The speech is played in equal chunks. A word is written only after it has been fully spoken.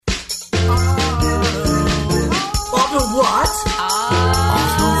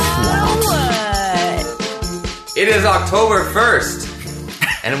It is October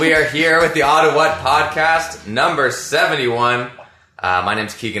 1st, and we are here with the Ottawhat podcast, number 71. My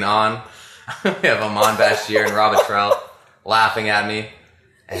name's Keegan On. We have Aman Bashir and Robert Trell laughing at me.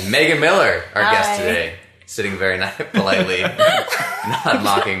 And Megan Miller, our guest today, sitting very politely, not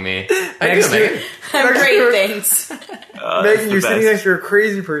mocking me. How you doing, Megan? I'm great, thanks. Megan, you're sitting next to a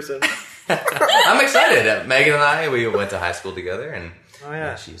crazy person. I'm excited. Megan and I, we went to high school together, and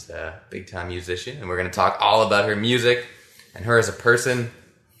she's a big-time musician, and we're going to talk all about her music and her as a person,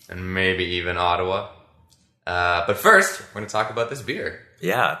 and maybe even Ottawa. But first, we're going to talk about this beer.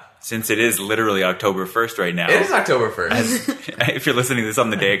 Yeah, since it is literally October 1st right now. It is October 1st. If you're listening to this on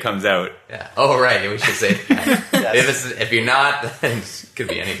the day it comes out. Yeah. Oh, right. We should say that. Yes. If you're not, then it could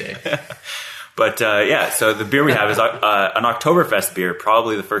be any day. But so the beer we have is an Oktoberfest beer,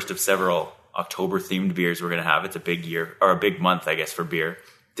 probably the first of several October-themed beers we're going to have. It's a big year, or a big month, I guess, for beer.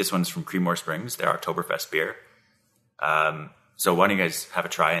 This one's from Creemore Springs, their Oktoberfest beer. So why don't you guys have a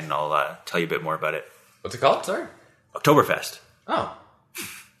try, and I'll tell you a bit more about it. What's it called? Sorry? Oktoberfest. Oh.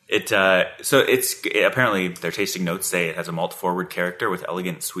 It's apparently their tasting notes say it has a malt-forward character with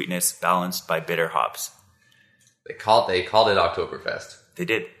elegant sweetness balanced by bitter hops. They called it Oktoberfest. They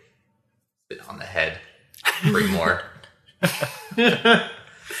did. Bit on the head. Bring more.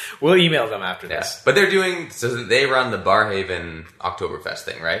 We'll email them after this. But they're doing, so they run the Barhaven Oktoberfest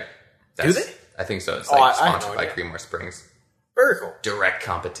thing, right? Do they? I think so. It's I have sponsored no by idea. Creemore Springs. Very cool. Direct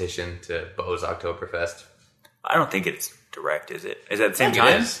competition to Bo's Oktoberfest. I don't think it's direct, is it? Is it at the same I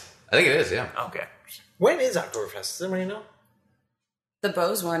time? think it is, yeah. Okay. When is Oktoberfest? Does anybody know? The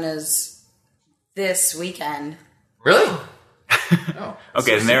Bose one is this weekend. Really? Oh.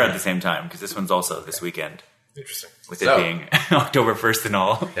 Okay, and they're at the same time, because this one's also this weekend, Interesting. with it being October 1st and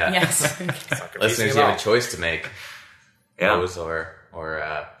all. Yeah. Yes. Listeners, you have a choice to make. Yeah. Bo's or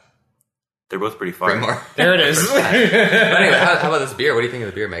They're both pretty far. Creemore. There it is. But anyway, how about this beer? What do you think of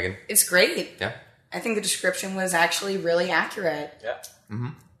the beer, Megan? It's great. Yeah? I think the description was actually really accurate. Yeah.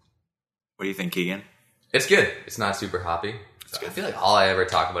 What do you think, Keegan? It's good. It's not super hoppy. So I feel like all I ever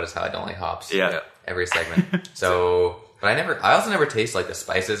talk about is how I don't like hops. Yeah. Every segment. So, but I also never taste like the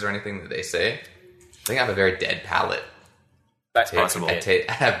spices or anything that they say. I think I have a very dead palate. That's possible. I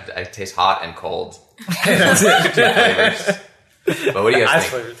taste hot and cold. That's it. But what do you guys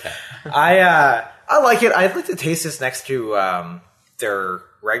think? I like it. I'd like to taste this next to their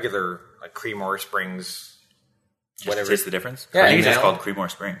regular like Creemore Springs, Whatever. Taste the difference? Yeah, I think it's just ale? called Creemore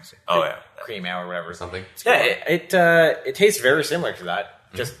Springs. Oh, yeah. cream ale or whatever. Or something. Yeah, it tastes very similar to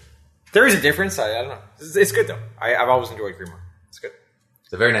that. Just there is a difference. I don't know. It's good though. I've always enjoyed Creemore. It's good.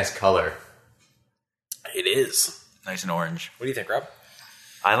 It's a very nice color. It is. Nice and orange. What do you think, Rob?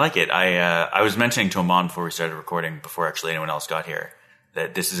 I like it. I was mentioning to Aman before we started recording, before actually anyone else got here,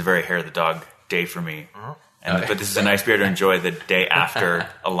 that this is a very hair of the dog day for me. But this is a nice beer to enjoy the day after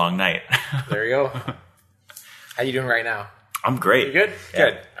a long night. There you go. How you doing right now? I'm great. You good?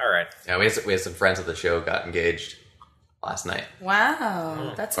 Yeah. Good. All right. Yeah, we had some friends of the show got engaged last night.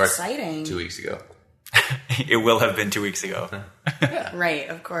 Wow. That's Or exciting. 2 weeks ago. It will have been 2 weeks ago. Right,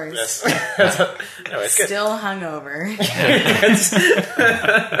 of course. Yes. No, it's good. Still hungover. It was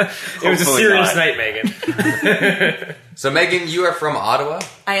a Hopefully serious not. night, Megan. So, Megan, you are from Ottawa.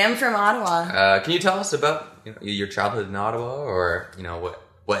 I am from Ottawa. Can you tell us about your childhood in Ottawa, or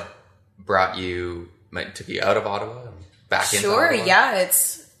what brought you, took you out of Ottawa and back into Sure, Ottawa? yeah,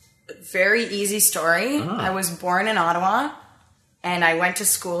 it's a very easy story. I was born in Ottawa, and I went to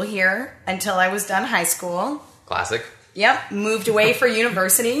school here until I was done high school. Classic. Yep, moved away for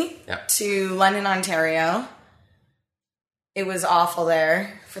university Yep. to London, Ontario. It was awful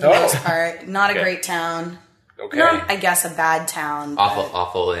there for the most part. Not a Okay. great town. Okay. Not, I guess, a bad town. but-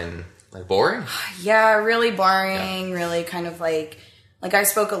 Awful in like boring. Yeah, really boring. Really kind of like I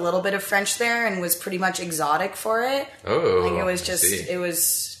spoke a little bit of French there and was pretty much exotic for it. Oh, Like it was I just, see. it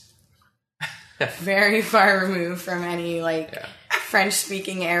was very far removed from any French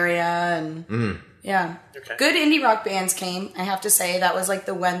speaking area and yeah. Okay. Good indie rock bands came. I have to say that was like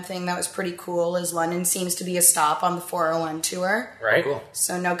the one thing that was pretty cool is London seems to be a stop on the 401 tour. Right. Cool.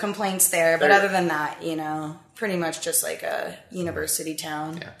 So no complaints there. But There- other than that, pretty much just like a university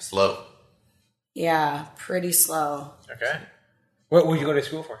town. Yeah, slow. Yeah, pretty slow. Okay. What would you go to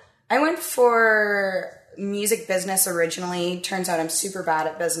school for? I went for music business originally. Turns out I'm super bad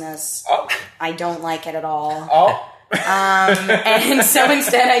at business. Oh. I don't like it at all. Oh. And so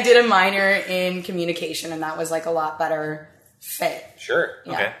instead I did a minor in communication, and that was like a lot better fit. Sure.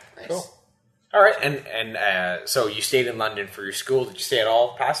 Yeah. Okay. Nice. Cool. All right. And so you stayed in London for your school. Did you stay at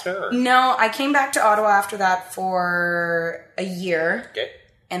all past there? Or? No, I came back to Ottawa after that for a year. Okay.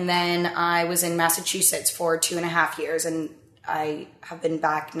 And then I was in Massachusetts for 2.5 years, and I have been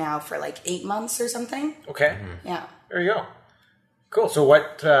back now for like 8 months or something. Okay. Yeah. There you go. Cool. So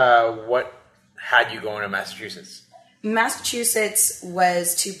what had you going to Massachusetts? Massachusetts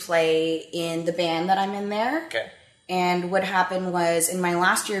was to play in the band that I'm in there. Okay. And what happened was, in my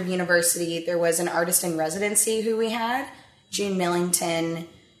last year of university, there was an artist in residency who we had, June Millington,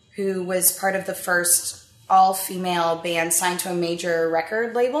 who was part of the first all-female band signed to a major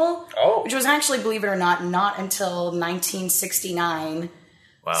record label. Oh. Which was actually, believe it or not until 1969.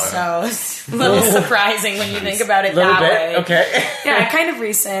 Wow. So it's a little surprising when you think about it Little that bit. way. Okay. Yeah, kind of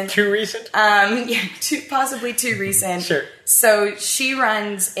recent. Too recent? Yeah, possibly too recent. Sure. So she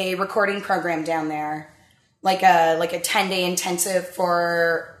runs a recording program down there, like a 10-day intensive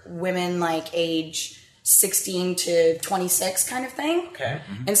for women like age 16 to 26 kind of thing. Okay.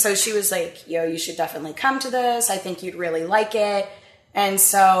 And so she was like, yo, you should definitely come to this. I think you'd really like it. And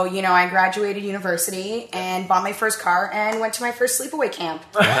so, I graduated university and bought my first car and went to my first sleepaway camp.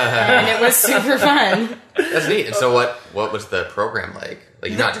 And it was super fun. That's neat. And so what was the program like?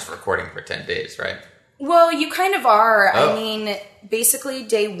 Like, you're not just recording for 10 days, right? Well, you kind of are. Oh. I mean, basically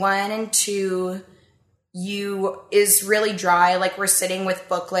day 1 and 2 is really dry. Like, we're sitting with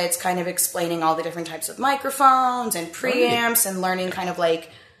booklets kind of explaining all the different types of microphones and preamps and learning kind of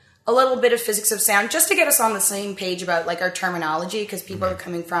like a little bit of physics of sound just to get us on the same page about like our terminology, because people are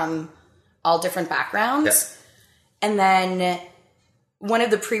coming from all different backgrounds. Yeah. And then one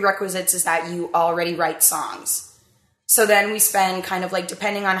of the prerequisites is that you already write songs. So then we spend kind of like,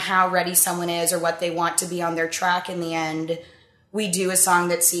 depending on how ready someone is or what they want to be on their track in the end, we do a song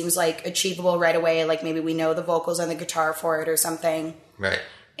that seems like achievable right away. Like maybe we know the vocals and the guitar for it or something. Right.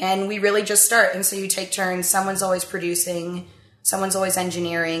 And we really just start. And so you take turns. Someone's always producing, someone's always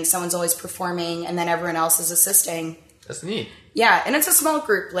engineering, someone's always performing, and then everyone else is assisting. That's neat. Yeah, and it's a small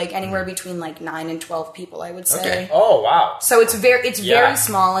group, like anywhere between like 9 and 12 people, I would say. Okay. Oh, wow. So it's very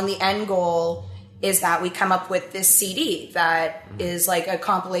small, and the end goal is that we come up with this CD that is like a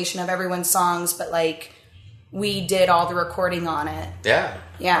compilation of everyone's songs, but like we did all the recording on it. Yeah.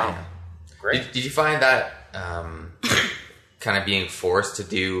 Yeah. Wow. Great. Did you find that kind of being forced to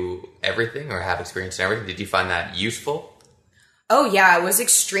do everything or have experience in everything, did you find that useful? Oh, yeah, it was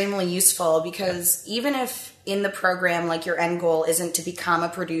extremely useful because even if in the program, like your end goal isn't to become a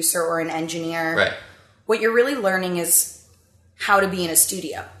producer or an engineer, right, what you're really learning is how to be in a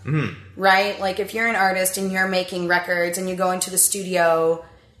studio, right? Like if you're an artist and you're making records and you go into the studio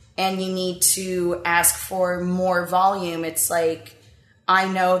and you need to ask for more volume, it's like,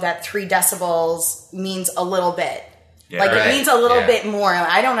 I know that 3 decibels means a little bit. Yeah, like right. it means a little bit more.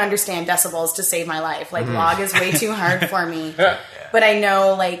 I don't understand decibels to save my life. Like log is way too hard for me. But I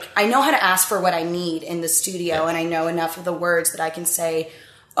know how to ask for what I need in the studio, and I know enough of the words that I can say,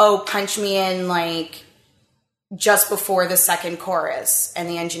 oh, punch me in like just before the second chorus. And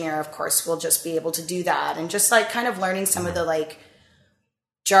the engineer, of course, will just be able to do that. And just like kind of learning some of the like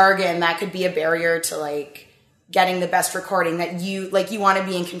jargon that could be a barrier to like getting the best recording that you want to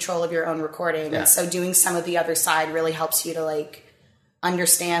be in control of your own recording. Yeah. And so doing some of the other side really helps you to like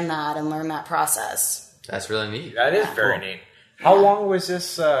understand that and learn that process. That's really neat. That is very neat. How long was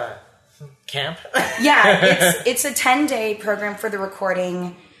this camp? Yeah, it's a 10-day program for the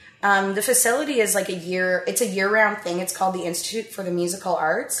recording. The facility is like it's a year-round thing. It's called the Institute for the Musical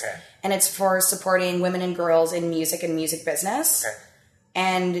Arts. Okay. And it's for supporting women and girls in music and music business. Okay.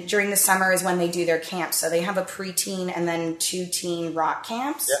 And during the summer is when they do their camps. So they have a preteen and then 2 teen rock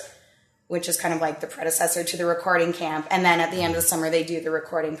camps, which is kind of like the predecessor to the recording camp. And then at the end of the summer, they do the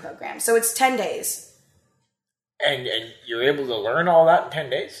recording program. So it's 10 days. And you're able to learn all that in 10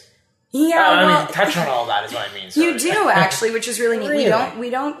 days? Yeah, I mean, touch on all that is what I mean. Sorry. You do, actually, which is really neat. Really? We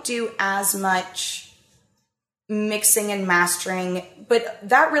don't do as much mixing and mastering, but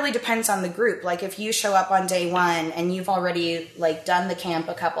that really depends on the group. Like if you show up on day 1 and you've already like done the camp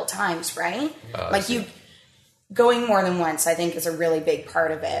a couple times, right? Like you going more than once, I think is a really big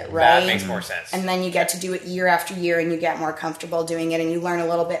part of it, right? That makes more sense. And then you get to do it year after year and you get more comfortable doing it and you learn a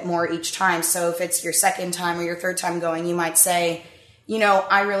little bit more each time. So if it's your second time or your third time going, you might say,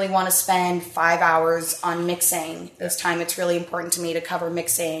 I really want to spend 5 hours on mixing. This time it's really important to me to cover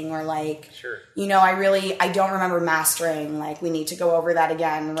mixing, or like, sure. I don't remember mastering. Like we need to go over that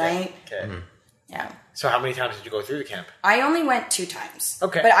again, right? Okay. Mm-hmm. Yeah. So how many times did you go through the camp? I only went 2 times.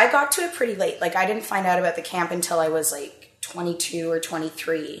 Okay. But I got to it pretty late. Like I didn't find out about the camp until I was like 22 or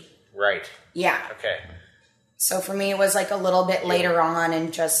 23. Right. Yeah. Okay. So for me, it was like a little bit later on,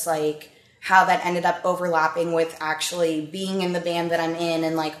 and just like how that ended up overlapping with actually being in the band that I'm in,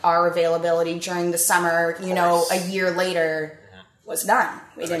 and like our availability during the summer, a year later was done.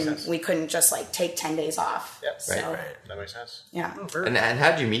 We That makes sense. we couldn't just like take 10 days off. Yep. So, Right. That makes sense. Yeah. And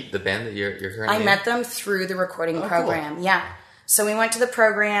how did you meet the band that you're currently I in? met them through the recording cool. program. Yeah. So we went to the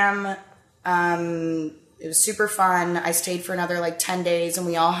program. It was super fun. I stayed for another like 10 days and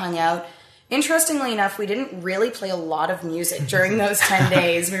we all hung out. Interestingly enough, we didn't really play a lot of music during those 10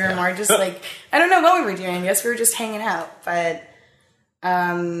 days. We were more just like, I don't know what we were doing. I guess we were just hanging out. But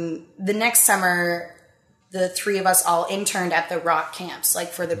the next summer, the three of us all interned at the rock camps, like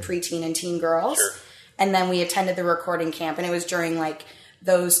for the preteen and teen girls. Sure. And then we attended the recording camp. And it was during like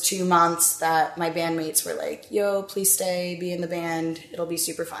those 2 months that my bandmates were like, yo, please stay, be in the band. It'll be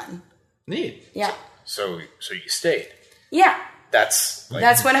super fun. Neat. Yeah. So you stayed. Yeah. That's When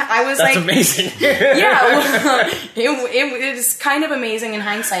I was that's like, amazing. yeah, well, it was kind of amazing in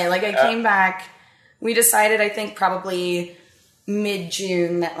hindsight. Like I came back, we decided, I think probably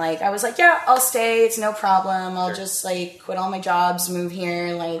mid-June that like, I was like, yeah, I'll stay. It's no problem. I'll just like quit all my jobs, move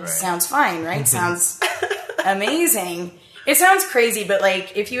here. Like, sounds fine, right? Sounds amazing. It sounds crazy, but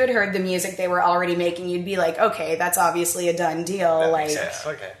like if you had heard the music they were already making, you'd be like, okay, that's obviously a done deal. That like, makes sense.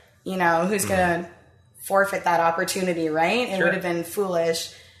 Okay. you know, who's going to forfeit that opportunity, right? It Sure. would have been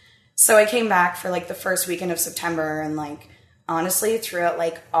foolish. So I came back for like the first weekend of September and like honestly threw out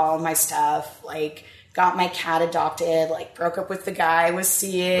like all my stuff, like got my cat adopted, like broke up with the guy I was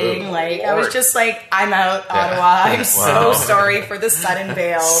seeing. I was just like, I'm out, Ottawa. I'm so sorry for the sudden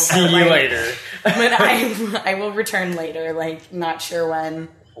bail. See you later. But I will return later, like not sure when.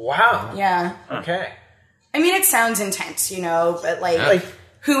 Wow. Yeah. Okay. I mean, it sounds intense, you know, but like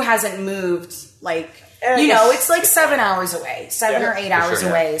who hasn't moved like, I you know, guess- it's like 7 hours away, 7 or 8 hours sure,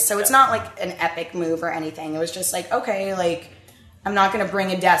 away. So it's not like an epic move or anything. It was just like, okay, like I'm not going to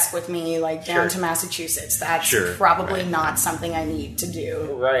bring a desk with me like down to Massachusetts. That's probably not something I need to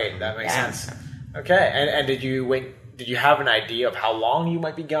do. Right. That makes sense. Okay. And did you have an idea of how long you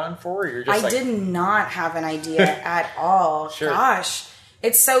might be gone for? Or you're just I did not have an idea at all. Gosh,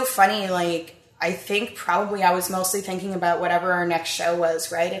 it's so funny. Like, I think probably I was mostly thinking about whatever our next show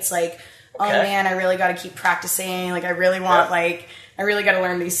was, right? It's like, oh man, I really got to keep practicing. Like, I really want, like, I really got to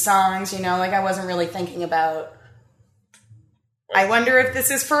learn these songs, you know? Like, I wasn't really thinking about, I wonder if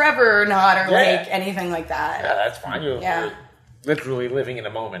this is forever or not, or like anything like that. Yeah, that's fine. You're literally living in a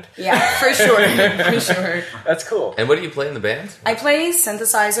moment. Yeah, for sure. For sure. That's cool. And what do you play in the band? I play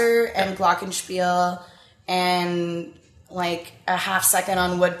synthesizer and glockenspiel and like a half second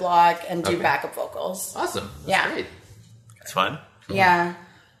on woodblock and do backup vocals. Awesome. That's great. It's fun. Yeah.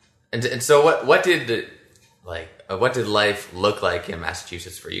 And so what did life look like in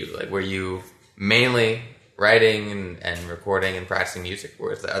Massachusetts for you? Like, were you mainly writing and recording and practicing music, or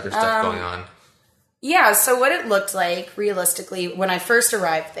was there other stuff going on? Yeah, so what it looked like, realistically, when I first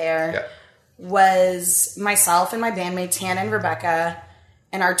arrived there, was myself and my bandmates, Hannah and Rebecca,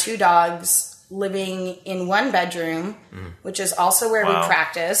 and our 2 dogs living in one bedroom, which is also where we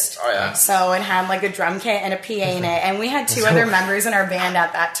practiced. Oh, yeah. So it had like a drum kit and a PA in it, and we had 2 other members in our band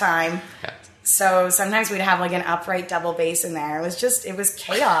at that time. Yeah. So sometimes we'd have like an upright double bass in there. It was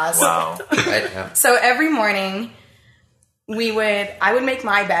chaos. Wow. Right? Yeah. So every morning I would make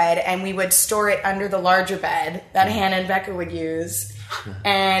my bed and we would store it under the larger bed that Hannah and Becca would use.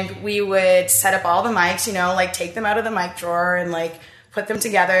 And we would set up all the mics, you know, like take them out of the mic drawer and like put them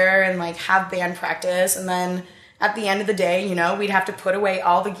together and like have band practice. And then at the end of the day, you know, we'd have to put away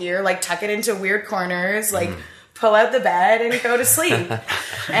all the gear, like tuck it into weird corners, like pull out the bed and go to sleep.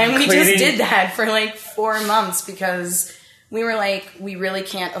 And we just did that for like 4 months because we were like, we really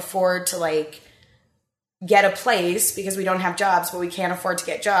can't afford to like get a place because we don't have jobs, but we can't afford to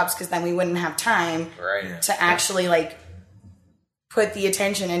get jobs because then we wouldn't have time to actually like put the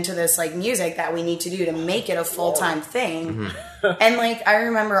attention into this like music that we need to do to make it a full-time thing. And like I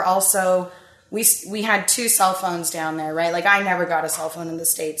remember also we had 2 cell phones down there, right? Like I never got a cell phone in the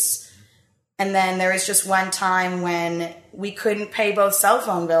States. And then there was just one time when we couldn't pay both cell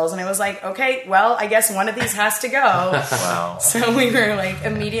phone bills. And it was like, okay, well, I guess one of these has to go. Wow. So we were like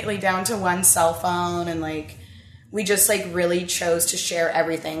immediately down to 1 cell phone. And like, we just like really chose to share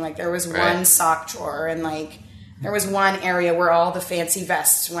everything. Like there was one sock drawer and like there was one area where all the fancy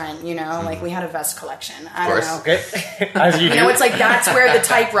vests went, you know, like we had a vest collection. I don't know. Okay. As you do. You know, it's like that's where the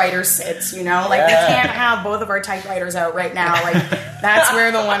typewriter sits, you know? Like we can't have both of our typewriters out right now. Like that's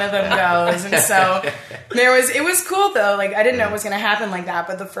where the one of them goes. And so it was cool though. Like I didn't know it was going to happen like that,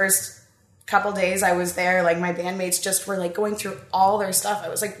 but the first couple days I was there, like my bandmates just were like going through all their stuff. I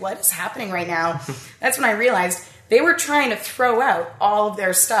was like, what is happening right now? That's when I realized they were trying to throw out all of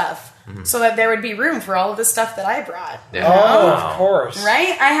their stuff so that there would be room for all of the stuff that I brought. Yeah. Oh, of course.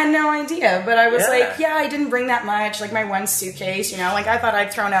 Right? I had no idea, but I was Yeah. like, yeah, I didn't bring that much, like my one suitcase, like I thought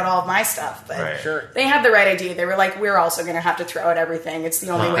I'd thrown out all of my stuff, but Right. Sure. they had the right idea. They were like, we're also going to have to throw out everything. It's the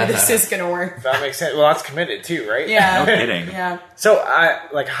only way this is going to work. That makes sense. Well, that's committed too, right? Yeah. No kidding. Yeah. So,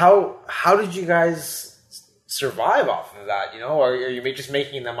 how did you guys survive off of that? Or are you just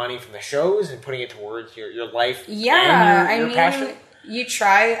making the money from the shows and putting it towards your life? Yeah, and your passion? you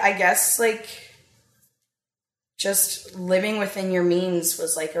try, I guess, like, just living within your means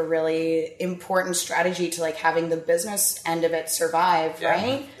was like a really important strategy to like having the business end of it survive,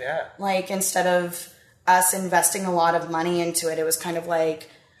 right? Yeah. Like instead of us investing a lot of money into it, it was kind of like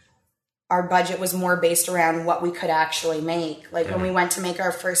our budget was more based around what we could actually make. Like when we went to make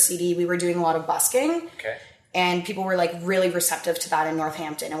our first CD, we were doing a lot of busking. Okay. And people were like really receptive to that in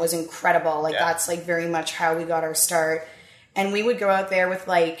Northampton. It was incredible. Like that's like very much how we got our start. And we would go out there with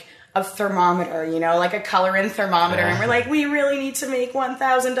like a thermometer, like a color-in thermometer. And we're like, we really need to make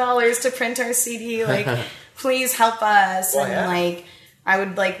 $1,000 to print our CD. Like, please help us. Well, and like, I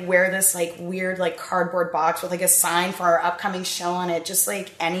would like wear this like weird like cardboard box with like a sign for our upcoming show on it. Just like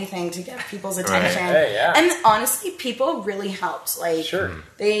anything to get people's attention. Hey, yeah. And honestly, people really helped. Like, Sure.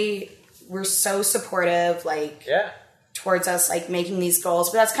 They were so supportive, like, towards us, like, making these goals.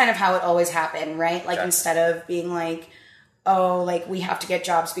 But that's kind of how it always happened, right? Like, instead of being like, oh, like, we have to get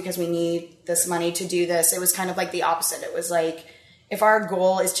jobs because we need this money to do this, it was kind of like the opposite. It was like, if our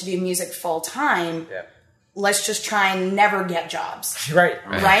goal is to do music full time, let's just try and never get jobs. Right.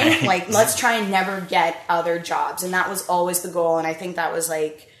 Right? Like, let's try and never get other jobs. And that was always the goal. And I think that was,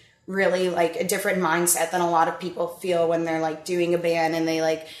 like, really like a different mindset than a lot of people feel when they're like doing a band and they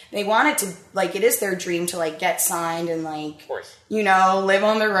want it to, like, it is their dream to like get signed and like, Of course. live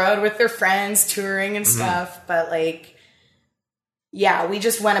on the road with their friends touring and stuff. But like, yeah, we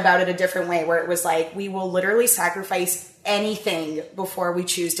just went about it a different way where it was like, we will literally sacrifice anything before we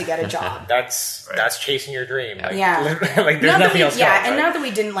choose to get a job. That's chasing your dream. Like, Yeah. like there's nothing else. Yeah, going, and right? not that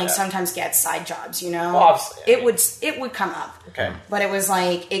we didn't like sometimes get side jobs, Well, obviously, I mean, it would come up. Okay. But it was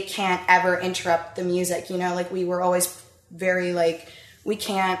like it can't ever interrupt the music, like we were always very like we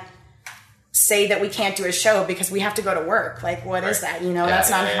can't say that we can't do a show because we have to go to work. Like what is that? That's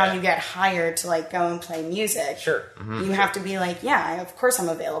not how you get hired to like go and play music. Sure. You have to be like, yeah, of course I'm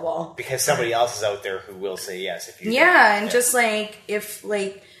available. Because somebody else is out there who will say yes if you. Just like if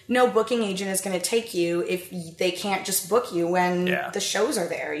like no booking agent is going to take you if they can't just book you when the shows are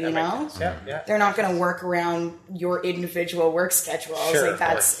there, you know? Yeah. They're not going to work around your individual work schedules. Sure, like of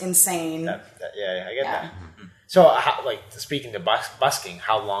that's course. insane. I get that. So, speaking to busking,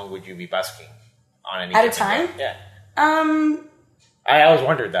 how long would you be busking on any At a given time? day? Yeah. I always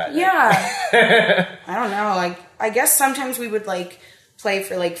wondered that. Yeah. I don't know. Like, I guess sometimes we would like play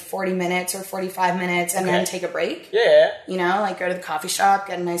for like 40 minutes or 45 minutes and then take a break. Yeah. Like go to the coffee shop,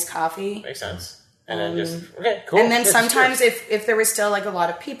 get a nice coffee. Makes sense. And then just, okay, cool. And then sometimes if there was still like a lot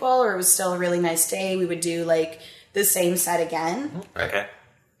of people or it was still a really nice day, we would do like the same set again. Okay.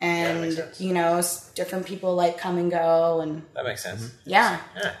 And, that makes sense. different people like come and go and That makes sense. yeah.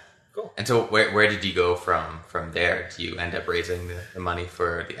 Yeah. Cool. And so where did you go from there? Do you end up raising the money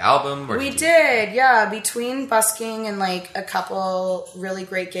for the album? Or We did, yeah. Between busking and like a couple really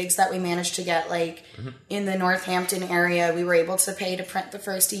great gigs that we managed to get like in the Northampton area, we were able to pay to print the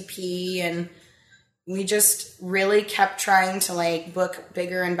first EP and we just really kept trying to like book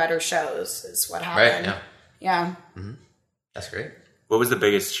bigger and better shows is what happened. Right, Yeah. That's great. What was the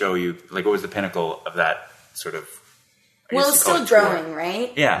biggest show what was the pinnacle of that sort of? Well, it's still growing,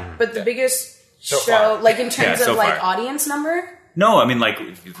 right? Yeah. But the biggest So show, far. like in terms so of like far. audience number? No, I mean like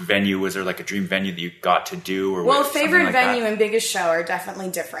venue. Was there like a dream venue that you got to do? Or Well, something favorite like venue that? and biggest show are definitely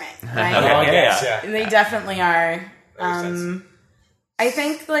different, right? Okay. Oh, Yeah, yes, yeah. They definitely are. That makes sense. I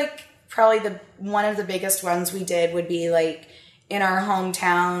think like probably one of the biggest ones we did would be like in our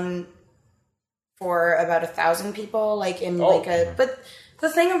hometown for about 1,000 people, like in but the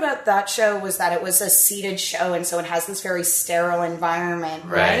thing about that show was that it was a seated show, and so it has this very sterile environment,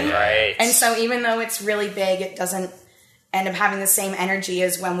 right? Right. And so even though it's really big, it doesn't end up having the same energy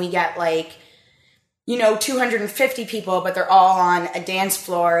as when we get like 250 people, but they're all on a dance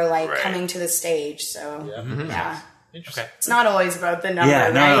floor, like coming to the stage. So yeah. Interesting. It's not always about the number, Yeah,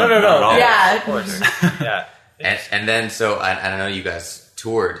 right? no. No. Not at all. Yeah. Of course. Yeah. And then so I know you guys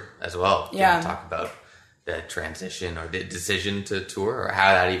toured as well. Do you Yeah. want to talk about the transition or the decision to tour or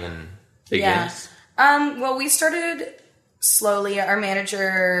how that even begins? Well, we started slowly, our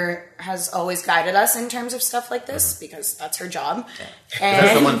manager has always guided us in terms of stuff like this because that's her job. Is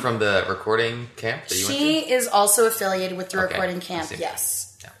that someone from the recording camp that you went to? She is also affiliated with the Okay. recording camp.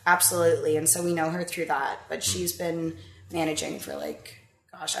 Yes, absolutely. And so we know her through that. But she's been managing for like,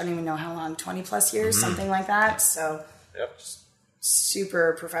 gosh, I don't even know how long, 20 plus years, something like that. So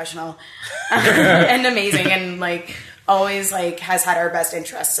super professional and amazing, and like always like has had our best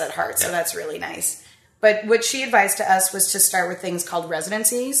interests at heart. So that's really nice. But what she advised to us was to start with things called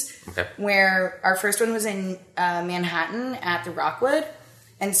residencies, where our first one was in Manhattan at the Rockwood.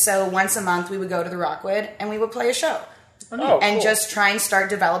 And so once a month we would go to the Rockwood and we would play a show. And just try and start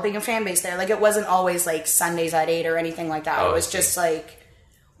developing a fan base there. Like, it wasn't always like Sundays at 8 or anything like that. It was just like,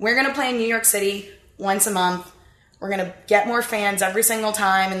 we're going to play in New York City once a month. We're going to get more fans every single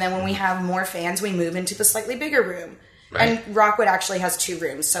time. And then when we have more fans, we move into the slightly bigger room. Right. And Rockwood actually has 2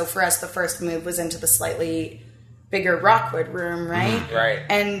 rooms. So for us, the first move was into the slightly bigger Rockwood room, right? Right.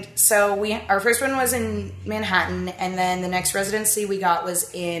 And so our first one was in Manhattan. And then the next residency we got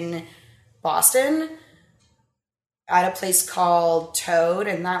was in Boston at a place called Toad.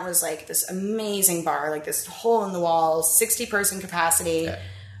 And that was like this amazing bar, like this hole in the wall, 60-person capacity. Yeah.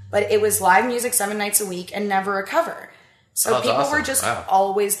 But it was live music 7 nights a week and never a cover. So people were just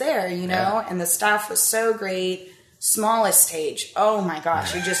always there, you know? And the staff was so great. Smallest stage. Oh my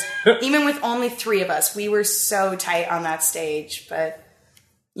gosh. You just, even with only 3 of us, we were so tight on that stage. But,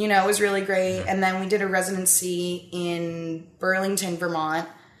 you know, it was really great. And then we did a residency in Burlington, Vermont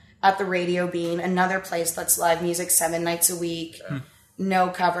at the Radio Bean, another place that's live music 7 nights a week, no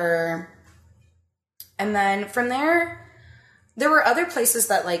cover. And then from there were other places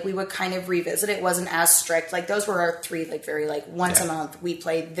that like we would kind of revisit. It wasn't as strict. Like those were our 3, like very like once a month we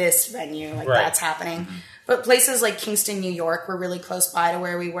played this venue, like that's happening. But places like Kingston, New York were really close by to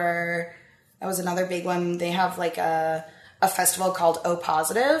where we were. That was another big one. They have like a festival called O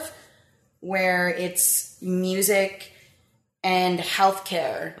Positive, where it's music and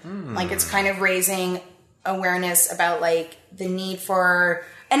healthcare. Like it's kind of raising awareness about like the need for,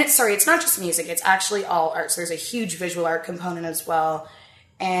 and it's not just music, it's actually all arts. There's a huge visual art component as well.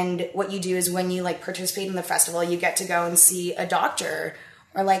 And what you do is when you like participate in the festival, you get to go and see a doctor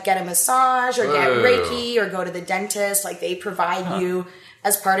or like get a massage or get Reiki or go to the dentist. Like they provide you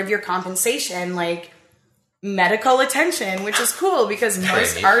as part of your compensation, like medical attention, which is cool because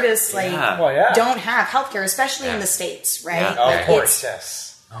most artists like don't have healthcare, especially in the States, right? Yeah, of course, yes.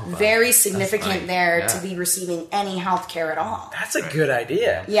 Very significant there to be receiving any healthcare at all. That's a good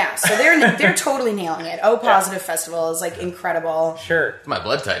idea. Yeah, so they're totally nailing it. O Positive Festival is like incredible. Sure. It's my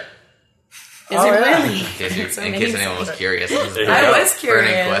blood type. Is it really? In case anyone was curious. I was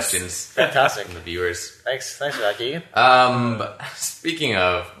curious. Burning questions. Fantastic. From the viewers. Thanks for that, Keegan. Speaking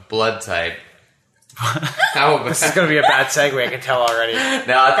of blood type, this is going to be a bad segue, I can tell already. No,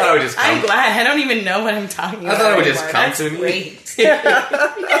 I thought it would just come. I'm glad. I don't even know what I'm talking about. I thought it would just come That's to me. Great. I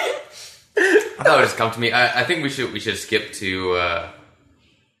thought it would just come to me. I think we should skip to a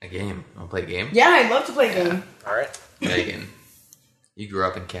game. Want to play a game? Yeah, I'd love to play a game. All right. Megan, you grew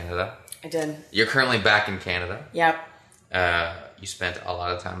up in Canada. I did. You're currently back in Canada. Yep. You spent a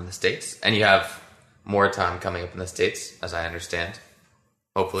lot of time in the States, and you have more time coming up in the States, as I understand.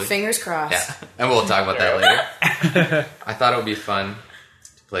 Hopefully. Fingers crossed. Yeah, and we'll talk about that later. I thought it would be fun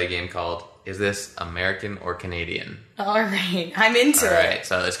to play a game called Is This American or Canadian? All right. I'm into it. All right,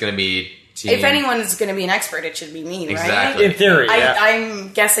 so it's going to be team... If anyone is going to be an expert, it should be me, right? Exactly. In theory, yeah.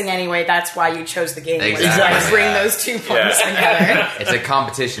 I'm guessing anyway that's why you chose the game. Exactly. Was to bring those 2 points together. It's a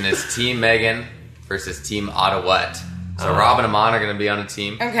competition. It's Team Megan versus Team Ottawhat. So Rob and Amon are going to be on a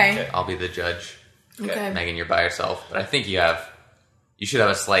team. Okay. I'll be the judge. Okay. Megan, you're by yourself. But I think you should have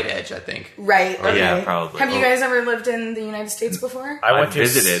a slight edge, I think. Right. Okay. Yeah, probably. Have you guys ever lived in the United States before? I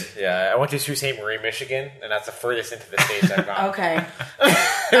visited. I went to Sault Ste. Marie, Michigan, and that's the furthest into the States I've gone. Okay.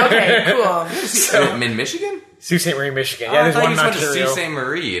 Okay, cool. So, in Michigan? Sault Ste. Marie, Michigan. Yeah, There's one in went to Ontario. Sault Ste.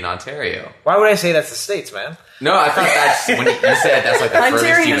 Marie in Ontario. Why would I say that's the States, man? No, I thought that's when you said that's like the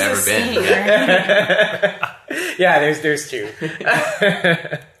furthest you've Ontario's ever a been. state, right? Yeah, there's 2.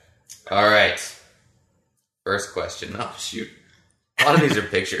 All right. First question. Oh, shoot. A lot of these are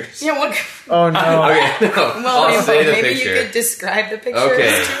pictures. Yeah, what? Oh, no. Okay, no. Well, I'll say the maybe picture. you could describe the pictures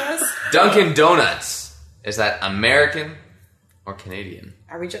Okay. to us. Dunkin' Donuts. Is that American or Canadian?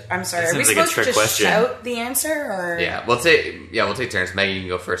 Are we? I'm sorry. That Are we seems like a supposed to trick just question. shout the answer, or Yeah, we'll take turns. Maggie, you can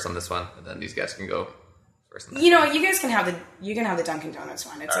go first on this one, and then these guys can go first on that. you know what? You guys can have the Dunkin' Donuts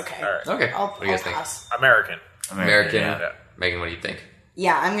one. It's okay. All right. Okay. I'll What do you guys think? pass. American. American. Yeah. Megan, what do you think?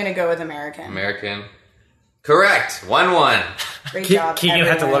 Yeah, I'm gonna go with American. American. Correct. 1-1. Great job, Keegan had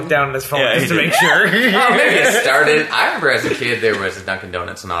to everyone. look down at his phone Yeah, just to he make did. sure. Oh, maybe it started. I remember as a kid there was a Dunkin'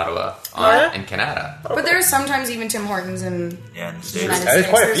 Donuts in Ottawa, yeah? in Canada. But there's sometimes even Tim Hortons in Yeah, in the the States. United There's States.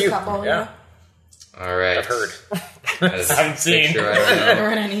 quite a There's few. a couple, Yeah. All right, I've heard. That is a Haven't seen. picture, I don't know.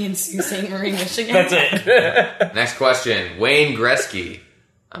 We're in any Sault Ste. Marie, Michigan. That's it. Next question: Wayne Gretzky,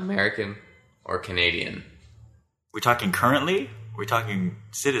 American or Canadian? We're talking currently? We're talking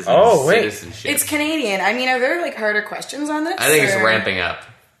citizens. Oh, wait. Citizenship. It's Canadian. I mean, are there like harder questions on this? I think it's or- ramping up.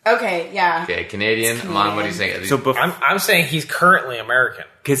 Okay, yeah. Okay, Canadian. It's Amon, what do you Canadian. think? So before, I'm saying he's currently American.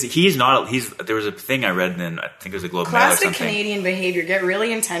 because there was a thing I read in, I think it was a Globe Mail or Classic something. Canadian behavior. Get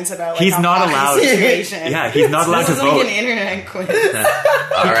really intense about like He's a not hockey allowed. situation. Yeah, he's not allowed This to is like vote. an internet quiz.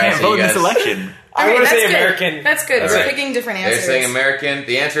 All right, Can't so vote you in guys, this election. I Okay, want to that's say good. American. That's good. That's We're right. picking different They're answers. saying American.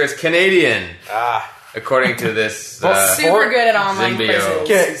 The answer is Canadian, according to this. Super good at online Zimbio. quizzes.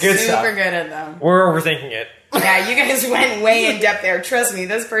 Good Super stuff. good at them. We're overthinking it. Yeah, you guys went way in depth there. Trust me,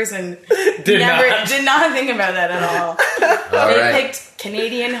 this person Did did not think about that at all. All They right. picked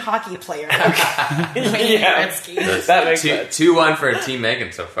Canadian hockey player. Wayne Yeah. Gretzky. That makes sense. 2-1 for Team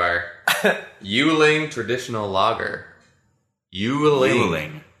Megan so far. Yuling traditional lager. Yuling.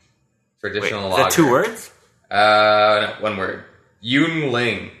 Wait, Traditional is lager. that 2 words? No, 1 word.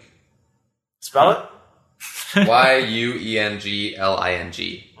 Yuling. Spell it?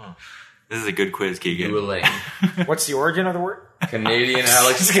 Yuengling. This is a good quiz, Keegan. Yuling. What's the origin of the word? Canadian,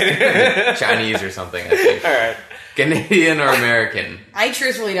 Alex. Chinese or something, I think. All right. Canadian or American? I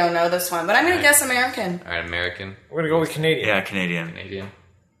truthfully don't know this one, but I'm going to guess American. All right, American. We're going to go with Canadian. Yeah, Canadian. Canadian.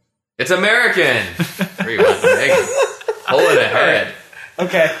 It's American. 3-1 Megan. Pull it ahead.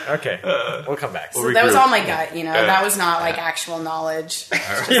 Okay. We'll come back. We'll That was regroup. all my gut, you know. That was not like actual knowledge.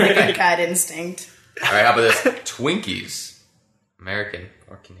 It's just like a gut instinct. All right, how about this? Twinkies. American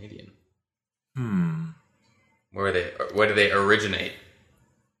or Canadian? Where do they originate?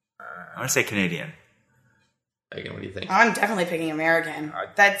 I want to say Canadian. Megan, what do you think? I'm definitely picking American.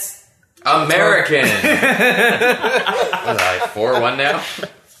 That's American. What is that, like 4-1 now?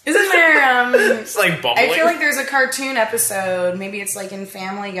 isn't there? It's like bubbling. I feel like there's a cartoon episode. Maybe it's like in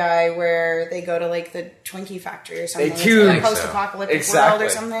Family Guy where they go to like the Twinkie factory or something. They do. It's I like think a so. post-apocalyptic Exactly.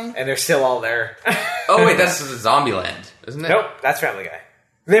 world or something. And they're still all there. Oh wait, that's Zombieland, isn't it? Nope, that's Family Guy.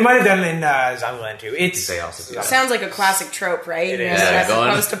 They might have done it in Zombieland too. It's They also do that. Sounds like a classic trope, right? It You is. know, Yeah, that's a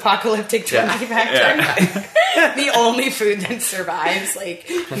going- post-apocalyptic Twinkie factory. The only food that survives like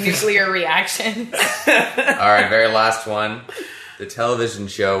nuclear reactions. All right, very last one. The television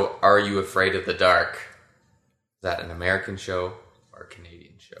show Are You Afraid of the Dark? Is that an American show or a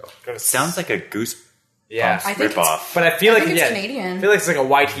Canadian show? Sounds like a goose Yeah. I think ripoff. But I feel like think it's yeah, Canadian. I feel like it's like a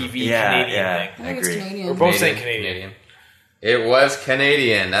YTV Yeah, Canadian yeah. thing. I think it's agree. Canadian. We're both saying Canadian. It was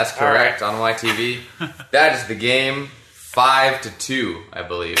Canadian. That's correct on YTV. That is the game. 5-2, I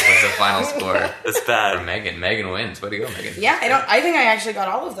believe, was the final score That's for bad. Megan. Megan wins. Way to go, Megan. Yeah, I think I actually got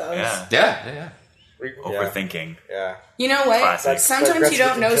all of those. Yeah. Yeah. Overthinking. Yeah. You know what? Classic. Sometimes That's you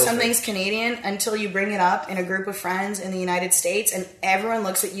don't know kills me. something's Canadian until you bring it up in a group of friends in the United States, and everyone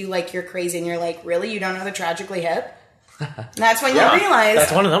looks at you like you're crazy, and you're like, "Really? You don't know the Tragically Hip?" And that's when Yeah. you realize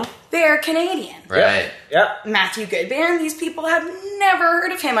That's one of them. they're Canadian. Right. Yeah. Matthew Goodman, these people have never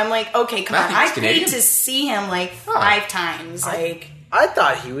heard of him. I'm like, okay, come on. Matthew's I Canadian? paid to see him like 5 times. Like, I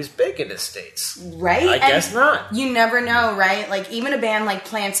thought he was big in the States. right? I guess And not. You never know, right? Like, even a band like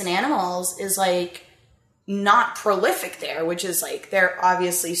Plants and Animals is like not prolific there, which is like they're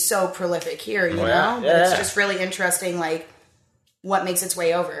obviously so prolific here, you know? yeah. But it's Yeah. just really interesting, like what makes its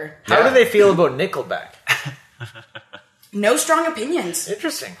way over. How Yeah. do they feel about Nickelback? No strong opinions.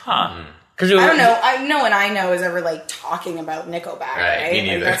 Interesting. Huh. Because I don't know. No one I know is ever like talking about Nickelback, Right, right? me Like,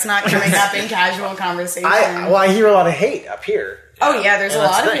 neither. that's not coming up in casual conversation. I hear a lot of hate up here. Oh yeah, there's And a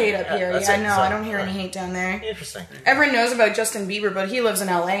that's lot the of thing. hate up Yeah, here. that's Yeah, it. no, So, I don't hear right. any hate down there. Interesting. Everyone knows about Justin Bieber, but he lives in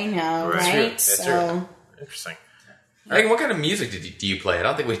LA now, Right. right? That's true. So, Interesting. Megan, what kind of music do you play? I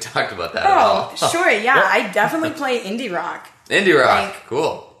don't think we talked about that at all. oh, sure, yeah, I definitely play indie rock. Indie rock. Like-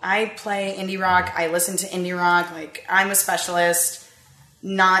 Cool. I play indie rock. I listen to indie rock. Like, I'm a specialist.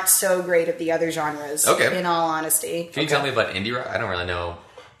 Not so great at the other genres. Okay. In all honesty. Can you tell me about indie rock? I don't really know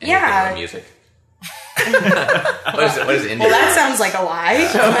anything Yeah. about music. What is indie Well, that rock? sounds like a lie.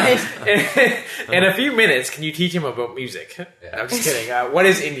 but- In a few minutes, can you teach him about music? I'm just kidding. What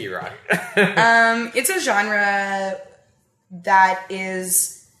is indie rock? It's a genre that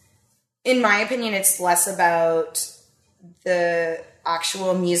is, in my opinion, it's less about the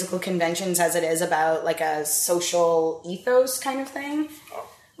actual musical conventions as it is about like a social ethos kind of thing.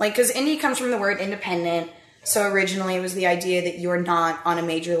 Like, because indie comes from the word independent. So originally it was the idea that you're not on a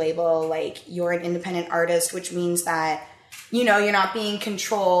major label, like you're an independent artist, which means that you're not being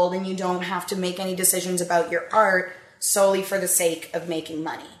controlled and you don't have to make any decisions about your art solely for the sake of making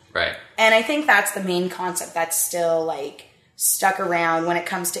money. Right. And I think that's the main concept that's still like stuck around when it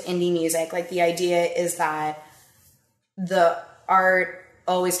comes to indie music. Like the idea is that the art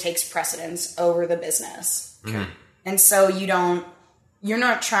always takes precedence over the business. Mm-hmm. And so you're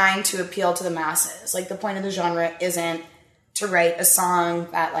not trying to appeal to the masses. Like the point of the genre isn't to write a song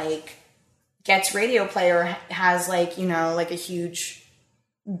that like gets radio play or has like, like a huge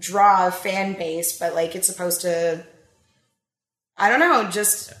draw of fan base, but like it's supposed to, I don't know,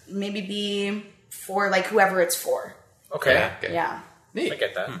 just maybe be for like whoever it's for. Okay. Yeah. Neat. I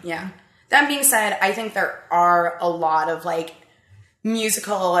get that. Yeah. That being said, I think there are a lot of like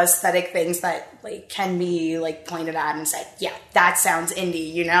musical aesthetic things that like can be like pointed at and said, yeah, that sounds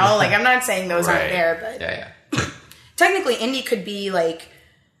indie, Like I'm not saying those aren't there, but technically indie could be like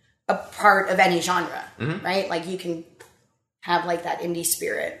a part of any genre, right? Like you can have like that indie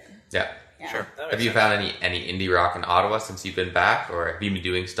spirit. Yeah. Sure. Have you found any indie rock in Ottawa since you've been back, or have you been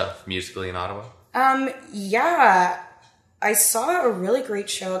doing stuff musically in Ottawa? Yeah. I saw a really great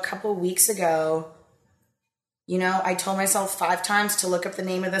show a couple weeks ago. I told myself 5 times to look up the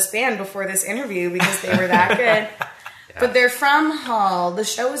name of this band before this interview because they were that good. But they're from Hull. The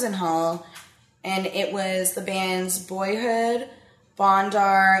show was in Hull. And it was the bands Boyhood,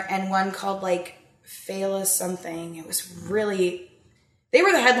 Bondar, and one called like Phala something. It was really... They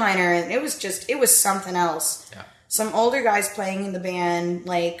were the headliner, and it was something else. Yeah. Some older guys playing in the band,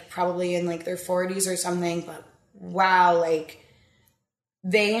 like probably in like their 40s or something, but wow, like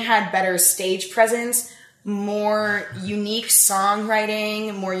they had better stage presence, more unique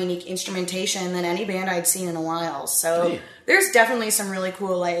songwriting, more unique instrumentation than any band I'd seen in a while. So there's definitely some really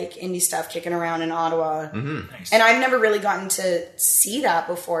cool like indie stuff kicking around in Ottawa. Mm-hmm. Nice. And I've never really gotten to see that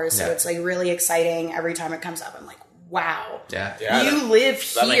before, so it's like really exciting every time it comes up. I'm like, wow. Yeah. You live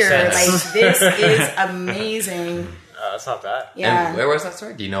here. Like, this is amazing. That's not bad. Yeah. And where was that,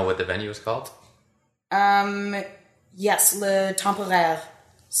 sorry? Do you know what the venue was called? Yes, Le Temporaire.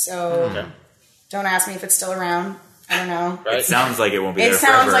 So, don't ask me if it's still around. I don't know. Right. It sounds like it won't be there It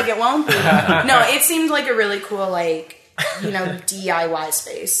sounds forever. like it won't be. No, it seemed like a really cool, like, DIY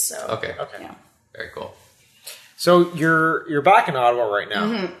space. So, Okay. yeah. Very cool. So you're back in Ottawa right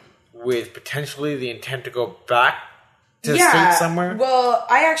now with potentially the intent to go back to the States somewhere? Well,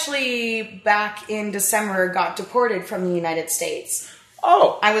 I actually, back in December, got deported from the United States.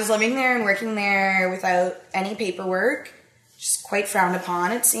 Oh. I was living there and working there without any paperwork. Just quite frowned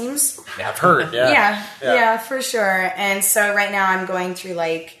upon, it seems. Yeah, I've heard, Yeah, for sure. And so right now I'm going through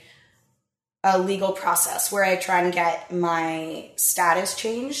like a legal process where I try and get my status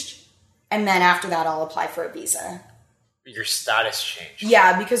changed. And then after that, I'll apply for a visa. Your status changed.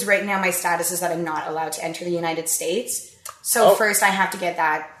 Yeah, because right now my status is that I'm not allowed to enter the United States. So first I have to get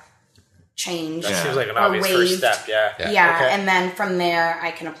that changed. That seems like an obvious first step, Yeah, Okay. and then from there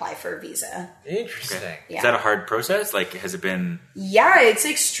I can apply for a visa. Interesting. Okay. Yeah. Is that a hard process? Like, has it been... Yeah, it's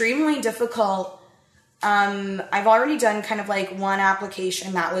extremely difficult. I've already done kind of like one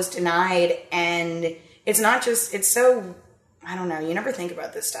application that was denied, and it's not just, it's so, I don't know, you never think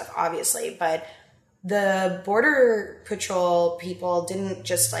about this stuff, obviously, but the Border Patrol people didn't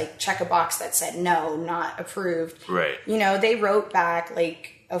just like check a box that said no, not approved. Right. They wrote back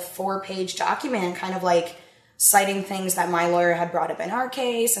like a 4-page document kind of like citing things that my lawyer had brought up in our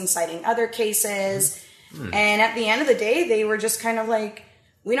case and citing other cases. And at the end of the day, they were just kind of like,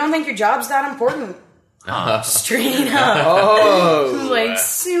 we don't think your job's that important. Straight up. Oh. Like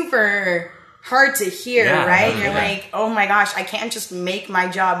super hard to hear, right? You're like, oh my gosh, I can't just make my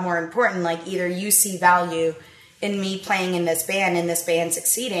job more important. Like either you see value in me playing in this band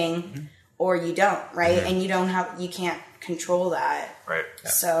succeeding, or you don't, right? And you can't control that. Right.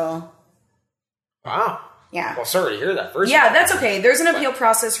 So, Wow. yeah. Well, sorry to hear that first. Yeah, that's okay. There's an appeal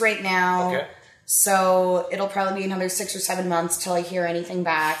process right now. Okay. So it'll probably be another 6 or 7 months till I hear anything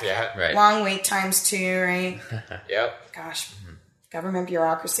back. Yeah. Right. Long wait times too, right? Yep. Gosh, government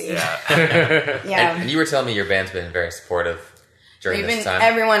bureaucracy. Yeah. Yeah. And you were telling me your band's been very supportive during this time.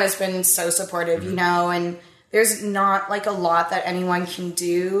 Everyone has been so supportive, and there's not like a lot that anyone can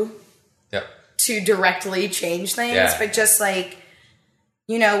do Yep. to directly change things, Yeah. but just like,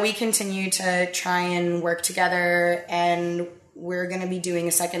 we continue to try and work together, and we're going to be doing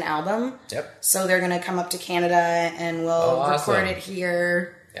a second album. Yep. So they're going to come up to Canada and we'll awesome. record it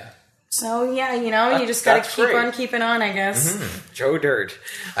here. Yeah. So yeah, you just got to That's keep great. on keeping on, I guess. Joe Dirt.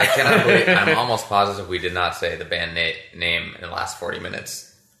 I cannot believe, I'm almost positive we did not say the band name in the last 40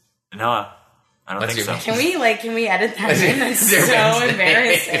 minutes. No. I don't What's think your- so. Can we edit that in? That's Your so band's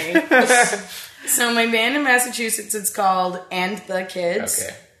embarrassing. So my band in Massachusetts, it's called And the Kids.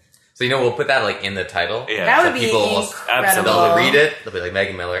 Okay. So we'll put that like in the title. Yeah. That So would be people will- incredible. They'll read it. They'll be like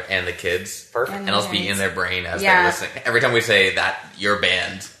Megan Miller and the Kids. Perfect. And it'll be in their brain as Yeah. they're listening. Every time we say that your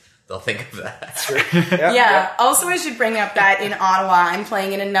band, they'll think of that. Yeah. Also, I should bring up that in Ottawa, I'm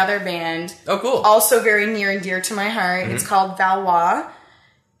playing in another band. Oh, cool. Also very near and dear to my heart. Mm-hmm. It's called Valois.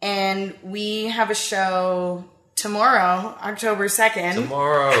 And we have a show tomorrow, October 2nd.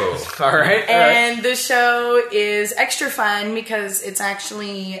 Tomorrow. All right. And the show is extra fun because it's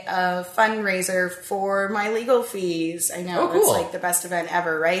actually a fundraiser for my legal fees. I know, Oh, cool. it's like the best event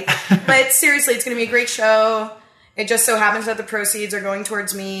ever, right? But seriously, it's going to be a great show. It just so happens that the proceeds are going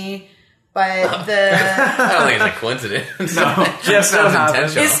towards me. But the I don't think it's a coincidence. No, just so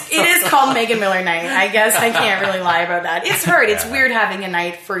happens. it is called Megan Miller Night. I guess I can't really lie about that. It's hard. It's weird having a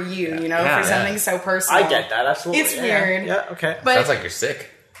night for you, Yeah, for something so personal. I get that. Absolutely. It's Yeah, weird. Yeah. Okay. But Sounds like you're sick.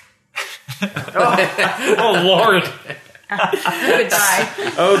 Oh Lord. I would die.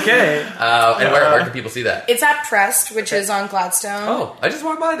 Okay. And where can people see that? It's at Prest, which is on Gladstone. Oh, I just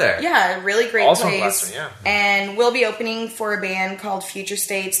walked by there. Yeah, really great Also in place. Gladstone, yeah. And we'll be opening for a band called Future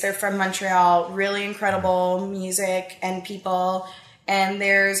States. They're from Montreal. Really incredible music and people. And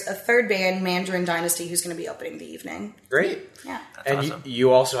there's a third band, Mandarin Dynasty, who's going to be opening the evening. Great. Yeah. And awesome.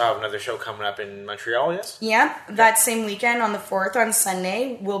 you also have another show coming up in Montreal, yes? Yeah, that same weekend on the 4th on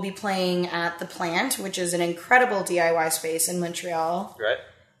Sunday, we'll be playing at The Plant, which is an incredible DIY space in Montreal. Right.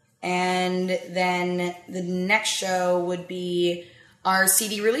 And then the next show would be our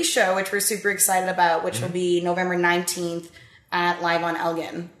CD release show, which we're super excited about, which will be November 19th at Live on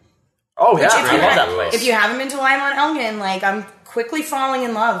Elgin. Oh yeah, Which I love that place. If you haven't been to Live on Elgin, like, I'm quickly falling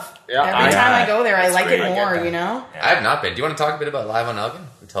in love. Yeah. Every time I go there, I like great. it I get more, that. you know? I have not been. Do you want to talk a bit about Live on Elgin?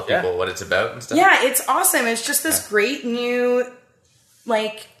 And tell people what it's about and stuff? Yeah, it's awesome. It's just this great new,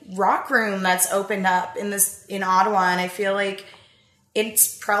 like, rock room that's opened up in Ottawa, and I feel like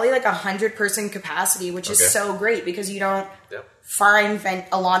it's probably like 100-person capacity, which is so great because you don't find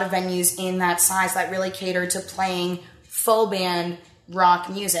a lot of venues in that size that really cater to playing full band rock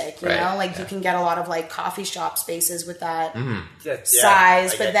music. You know, like you can get a lot of like coffee shop spaces with that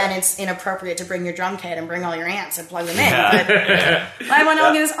size, but then it's inappropriate to bring your drum kit and bring all your amps and plug them in. But Live on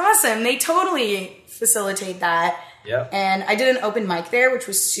Elgin is awesome. They totally facilitate that. Yeah. And I did an open mic there, which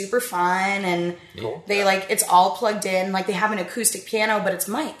was super fun. And they it's all plugged in. Like they have an acoustic piano, but it's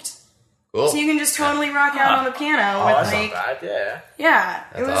mic'd. Cool. So you can just totally rock out on the piano. Oh, with that's like, not bad. Yeah. yeah,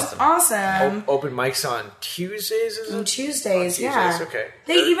 it was That's awesome. Open mics on Tuesdays, is it? On Tuesdays, On yeah. Tuesdays, okay.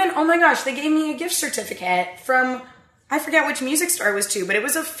 They even, oh my gosh, they gave me a gift certificate from, I forget which music store it was to, but it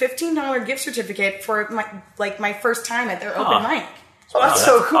was a $15 gift certificate for my first time at their open mic. Oh, that's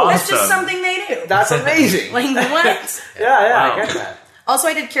so cool. That's just Awesome. something they do. That's amazing. Like, what? Yeah, I get that. Also,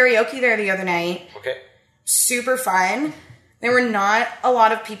 I did karaoke there the other night. Okay. Super fun. There were not a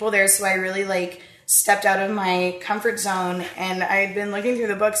lot of people there, so I really stepped out of my comfort zone, and I had been looking through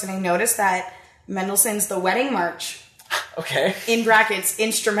the books, and I noticed that Mendelssohn's The Wedding March, Okay. in brackets,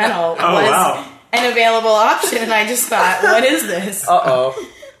 instrumental, was wow. an available option, and I just thought, what is this? Uh-oh.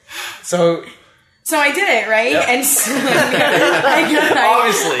 So, So I did it, right? Yeah. And so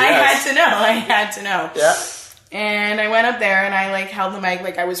Obviously, I yes. had to know. yeah. And I went up there and I held the mic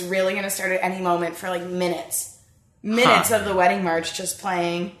like I was really going to start at any moment for minutes of the Wedding March just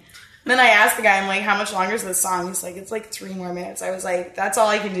playing. And then I asked the guy, I'm like, how much longer is this song? He's like, it's 3 more minutes. I was like, that's all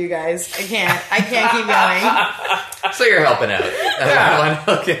I can do, guys. I can't keep going. So you're helping out. Yeah.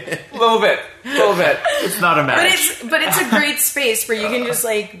 Okay. A little bit. It's not a match. But it's a great space where you can just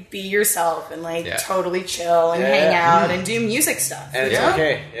be yourself and totally chill and Yeah. hang out and do music stuff. And it's you know?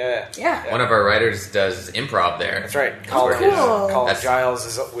 okay. Yeah. Yeah. One of our writers does improv there. That's right. Colin, cool. Colin That's- Giles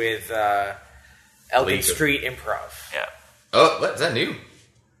is with Elgin League of- Street Improv. Yeah. Oh, what? Is that new?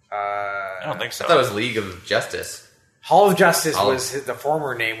 I don't think so. I thought it was League of Justice. Hall of Justice Hall of- was the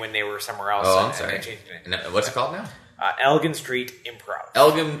former name when they were somewhere else. Oh, I'm and sorry. they changed the name. No, what's it called now? Elgin Street Improv.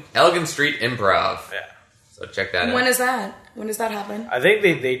 Elgin Street Improv. Yeah. So check that out. When is that? When does that happen? I think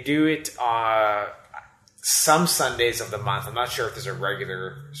they do it some Sundays of the month. I'm not sure if there's a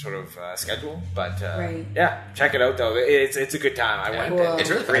regular sort of schedule, but Right. yeah, check it out though. It's a good time. I went. Cool. It's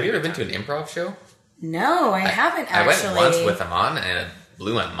really fun. Have you ever been to an improv show? No, I haven't I actually. went once with them on, and it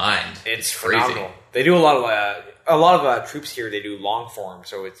blew my mind. It's crazy. phenomenal. They do a lot of troops here. They do long form,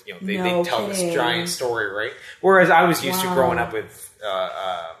 so it's they No tell this kidding. giant story, right? Whereas I was used to Wow. growing up with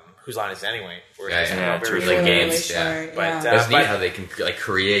Whose Line Is It Anyway? Where Yeah, it's yeah. very It's really short games, games. yeah. short, But, But it's neat but- how they can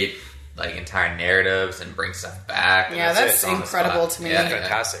create like entire narratives and bring stuff back. Yeah, and that's on the incredible spot. to me. Yeah,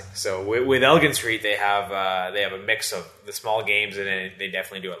 Fantastic. So with Elgin Street, they have a mix of the small games, and then they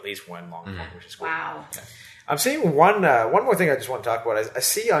definitely do at least one long form, which is cool. Wow. I'm seeing one more thing I just want to talk about. I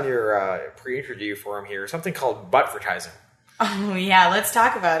see on your pre-interview forum here something called buttvertising. Oh, yeah, let's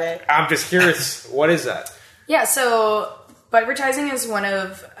talk about it. I'm just curious, what is that? Yeah, so buttvertising is one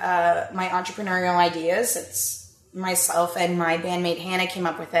of my entrepreneurial ideas. It's myself and my bandmate Hannah came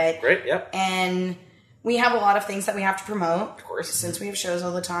up with it. Great, yep. And we have a lot of things that we have to promote. Of course. Since we have shows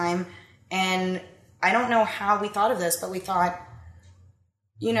all the time. And I don't know how we thought of this, but we thought,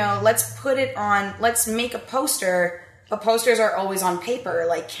 let's put it on, let's make a poster. But posters are always on paper.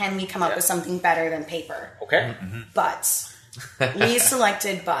 Like, can we come up with something better than paper? Okay. Butts. We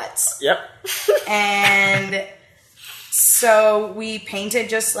selected butts. Yep. And so we painted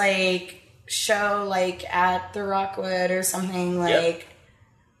just like show like at the Rockwood or something like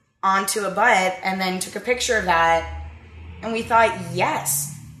onto a butt, and then took a picture of that, and we thought,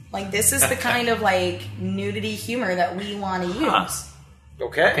 yes, like this is the kind of like nudity humor that we want to use.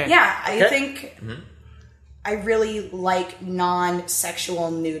 Okay. Yeah, I think I really like non-sexual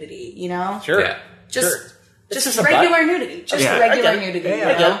nudity, Sure. Yeah. Just regular nudity. Just regular nudity.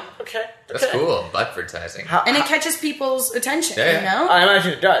 Okay. That's cool. Buttvertising. And it catches people's attention, Yeah. I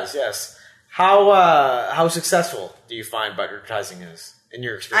imagine it does, yes. How successful do you find buttvertising is in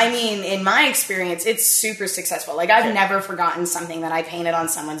your experience? I mean, in my experience, it's super successful. Like, I've never forgotten something that I painted on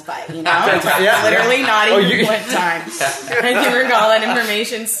someone's butt, Literally not even one time. I can recall that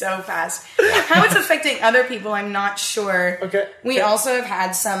information so fast. How it's affecting other people, I'm not sure. Okay. We also have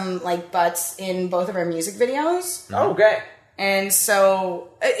had some, like, butts in both of our music videos. Oh, okay. And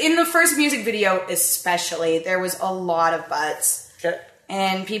so, in the first music video especially, there was a lot of butts. Okay.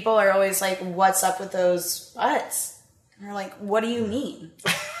 And people are always like, what's up with those butts? And we're like, what do you mean?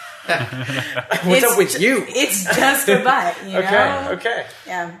 What's up with you? It's just a butt, Okay.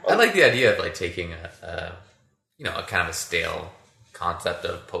 Yeah. I like the idea of like taking a kind of a stale concept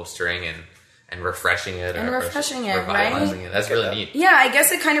of postering and refreshing it Revitalizing it. That's really neat. Yeah, I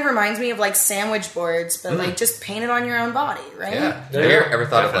guess it kind of reminds me of like sandwich boards, but like just paint it on your own body, right? Yeah. Have you ever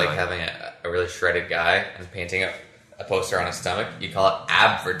thought of like having a really shredded guy and painting a poster on his stomach? You call it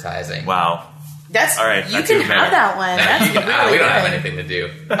advertising. Wow. That's all right. You that's can even have better. that one. That's really we don't have good. anything to do.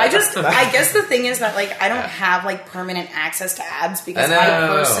 I guess the thing is that like I don't have like permanent access to abs because I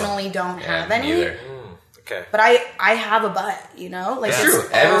personally don't have any. Neither. Okay. But I have a butt, like It's true.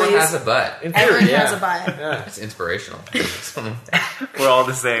 Everyone has a butt. Everyone has a butt. Yeah. It's inspirational. We're all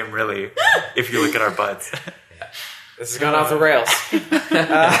the same, really, if you look at our butts. This has gone off the rails.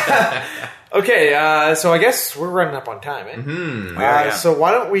 Okay, so I guess we're running up on time, eh? Mm-hmm. So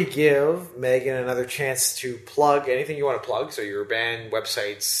why don't we give Megan another chance to plug anything you want to plug? So your band,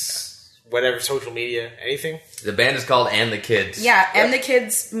 websites, whatever, social media, anything? The band is called And the Kids. Yeah,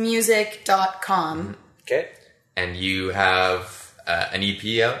 andthekidsmusic.com. Okay. And you have an EP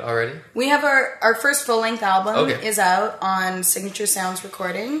out already? We have our first full-length album Okay. is out on Signature Sounds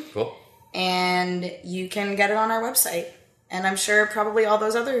Recording. Cool. And you can get it on our website. And I'm sure probably all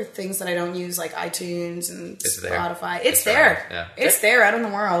those other things that I don't use, like iTunes and It's there. Spotify. It's right. there. Yeah. It's there out in the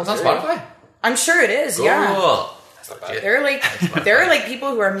world. It's on Spotify? I'm sure it is, Cool. yeah. That's legit. There are like people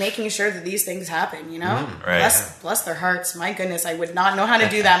who are making sure that these things happen, Right. Bless their hearts. My goodness, I would not know how to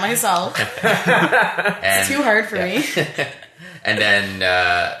do that myself. And, It's too hard for me. And then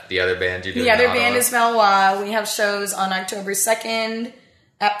the other band you do. The other band is Malwa. We have shows on October 2nd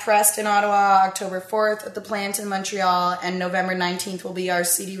at Prest in Ottawa, October 4th at the Plant in Montreal, and November 19th will be our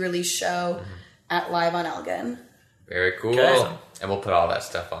CD release show at Live on Elgin. Very cool. Okay. And we'll put all that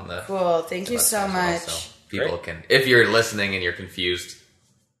stuff on the Cool. Thank you so website as well, much. so people can, if you're listening and you're confused,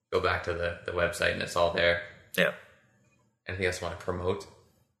 go back to the website and it's all there. Yeah. Anything else you want to promote?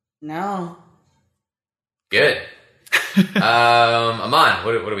 No. Good. Aman,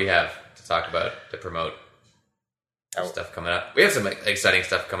 what do we have to talk about, to promote? Stuff coming up. We have some exciting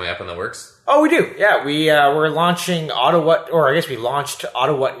stuff coming up in the works. Oh, we do. Yeah, we're launching Ottawhat, or I guess we launched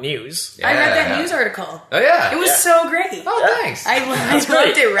Ottawhat News. I read that news article. Oh, yeah. It was so great. Oh, Yeah. thanks. I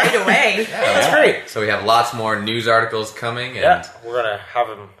loved it right away. That's great. So we have lots more news articles coming. And Yeah, we're gonna have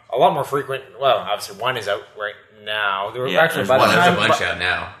them a lot more frequent. Well, obviously one is out right now. There were Yeah, actually there's by the there's time a bunch out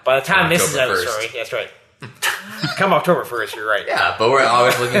now. by the time this is out, October 1st. sorry, that's right. Come October 1st, you're right. Yeah, but we're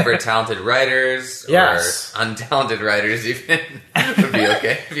always looking for talented writers Yes. or untalented writers even. Would be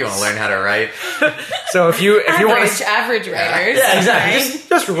okay if you want to learn how to write. So if you want to Average writers. Yeah, exactly. right?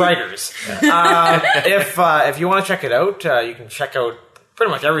 Just writers. If you want to check it out, you can check out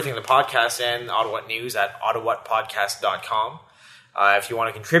pretty much everything the podcast and Ottawhat News at ottawhatpodcast.com. If you want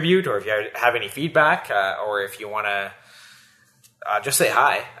to contribute, or if you have any feedback, or if you want to just say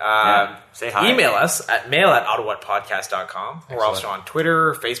hi. Say hi. Email us at mail@ottawhatpodcast.com. We're also on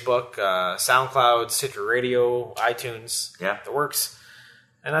Twitter, Facebook, SoundCloud, Stitcher Radio, iTunes. Yeah. The works.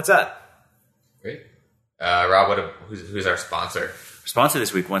 And that's it. Great. Rob, who's our sponsor? Our sponsor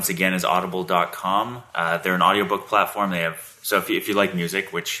this week, once again, is audible.com. They're an audiobook platform. So if you like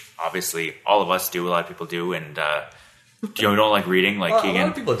music, which obviously all of us do, a lot of people do, and you don't like reading, like Well, Keegan. a lot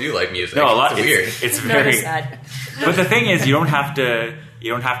of people do like music. No, a lot. It's weird. It's very sad. But the thing is, you don't have to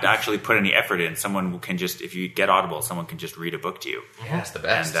actually put any effort in. Someone can just, if you get Audible, someone can just read a book to you. Yeah, it's the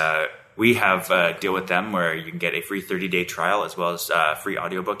best. And we have a deal with them where you can get a free 30-day trial as well as a free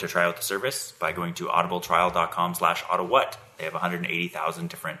audiobook to try out the service by going to audibletrial.com/Ottawhat. They have 180,000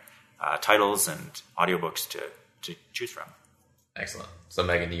 different titles and audiobooks to choose from. Excellent. So,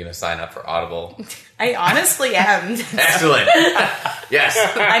 Megan, you going to sign up for Audible? I honestly am. Excellent. Yes.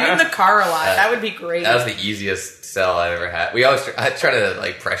 I'm in the car a lot. That would be great. That was the easiest sell I've ever had. I try to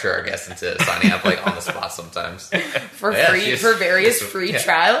like pressure our guests into signing up like on the spot sometimes. For Yeah, free, she's- for various free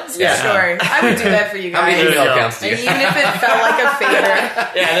trials? Yeah. Sure. I would do that for you How many guys. email go. accounts do you Even have? if it felt like a favor.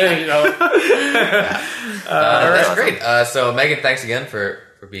 Yeah, there you go. That's great. So, Megan, thanks again for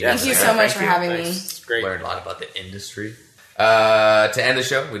being Thank on you the so show. much for having Thanks. me. It's great. Learned a lot about the industry. To end the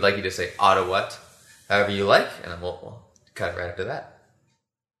show, we'd like you to say Ottawhat, however you like, and then we'll cut it right after that.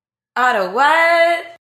 Ottawhat.